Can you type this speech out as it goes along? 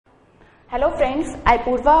Hello friends, I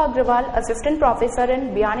Purva Agarwal, Assistant Professor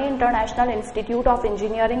in Biani International Institute of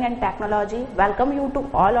Engineering and Technology. Welcome you to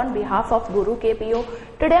all on behalf of Guru KPO.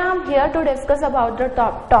 Today I am here to discuss about the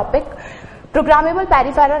topic Programmable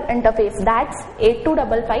Peripheral Interface, that's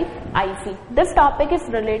 8255 IC. This topic is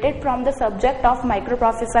related from the subject of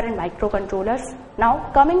microprocessor and microcontrollers. Now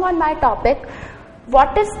coming on my topic,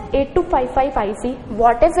 what is 8255 IC,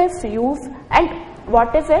 what is its use and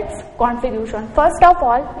what is its configuration? First of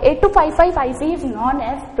all, 8255 IC is known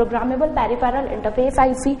as Programmable Peripheral Interface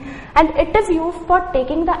IC and it is used for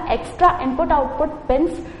taking the extra input-output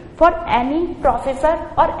pins for any processor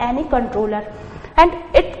or any controller, and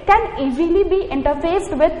it can easily be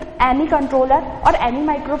interfaced with any controller or any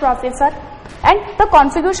microprocessor. And the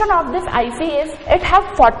configuration of this IC is, it have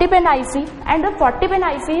 40 pin IC and the 40 pin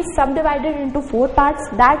IC is subdivided into 4 parts.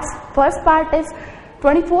 That's first part is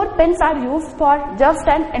 24 pins are used for just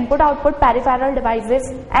an input-output peripheral devices,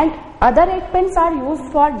 and other 8 pins are used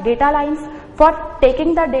for data lines for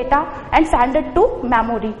taking the data and send it to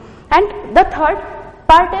memory. And the third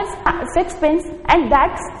part is 6 pins, and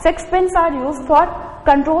that 6 pins are used for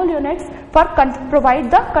control units for provide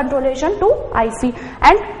the controlation to IC,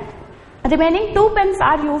 and remaining 2 pins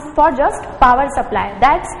are used for just power supply.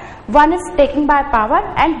 That's one is taken by power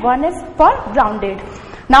and one is for grounded.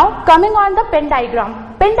 Now coming on the pin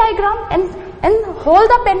diagram, in whole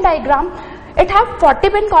the pin diagram, it have 40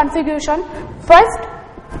 pin configuration. First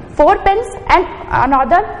 4 pins and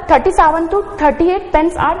another 37 to 38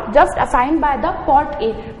 pins are just assigned by the port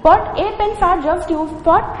A. Port A pins are just used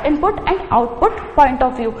for input and output point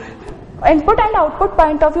of view. Input and output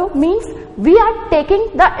point of view means we are taking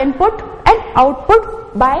the input and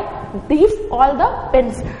output by these all the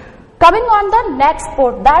pins. Coming on the next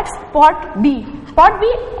port, that's port B. Port B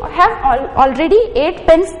have already 8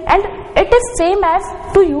 pins and it is same as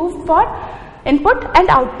to use for input and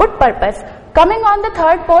output purpose. Coming on the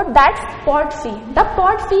third port, that's port C. The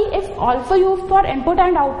port C is also used for input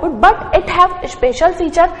and output, but it have a special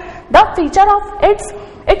feature. The feature of it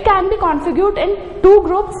can be configured in 2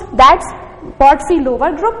 groups, that's port C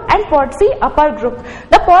lower group and port C upper group.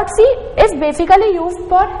 The port C is basically used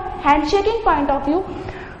for handshaking point of view.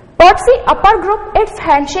 Port C upper group, it's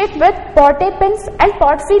handshake with port A pins, and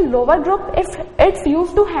port C lower group, it's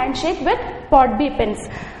used to handshake with port B pins.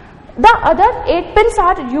 The other 8 pins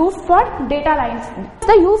are used for data lines.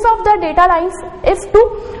 The use of the data lines is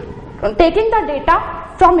to taking the data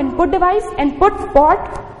from input device, input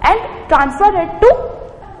port, and transfer it to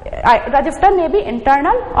register, maybe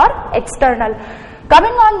internal or external.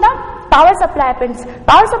 Coming on the power supply pins.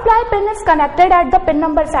 Power supply pin is connected at the pin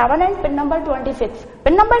number 7 and pin number 26.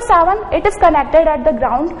 Pin number 7, it is connected at the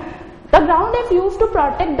ground. The ground is used to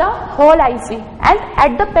protect the whole IC, and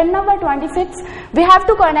at the pin number 26 we have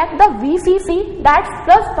to connect the VCC, that's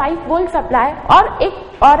plus 5 volt supply or a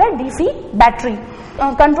DC battery.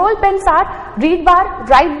 Control pins are read bar,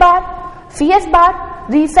 write bar, CS bar,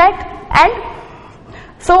 reset and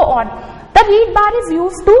so on. The read bar is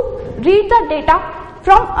used to read the data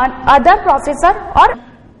from another processor, or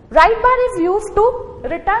write bar is used to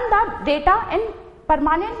return the data in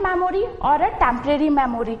permanent memory or a temporary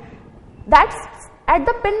memory. That's at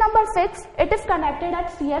the pin number 6, it is connected at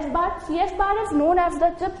CS bar. CS bar is known as the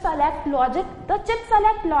chip select logic. The chip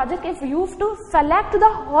select logic is used to select the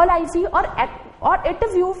whole IC or it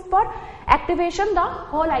is used for activation the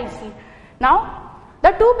whole IC. Now the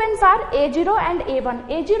 2 pins are A0 and A1.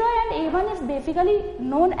 A0 and A1 is basically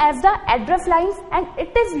known as the address lines, and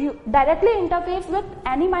it is directly interface with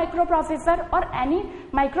any microprocessor or any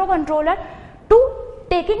microcontroller to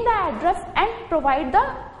taking the address and provide the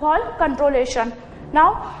whole controlation.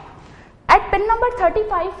 Now at pin number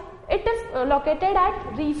 35, it is located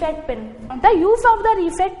at reset pin. The use of the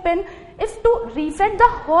reset pin is to reset the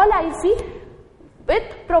whole IC with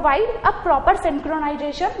provide a proper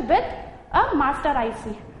synchronization with a master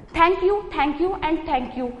IC. Thank you and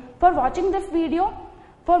thank you for watching this video.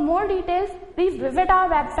 For more details, please visit our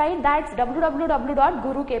website, that's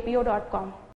www.gurukpo.com.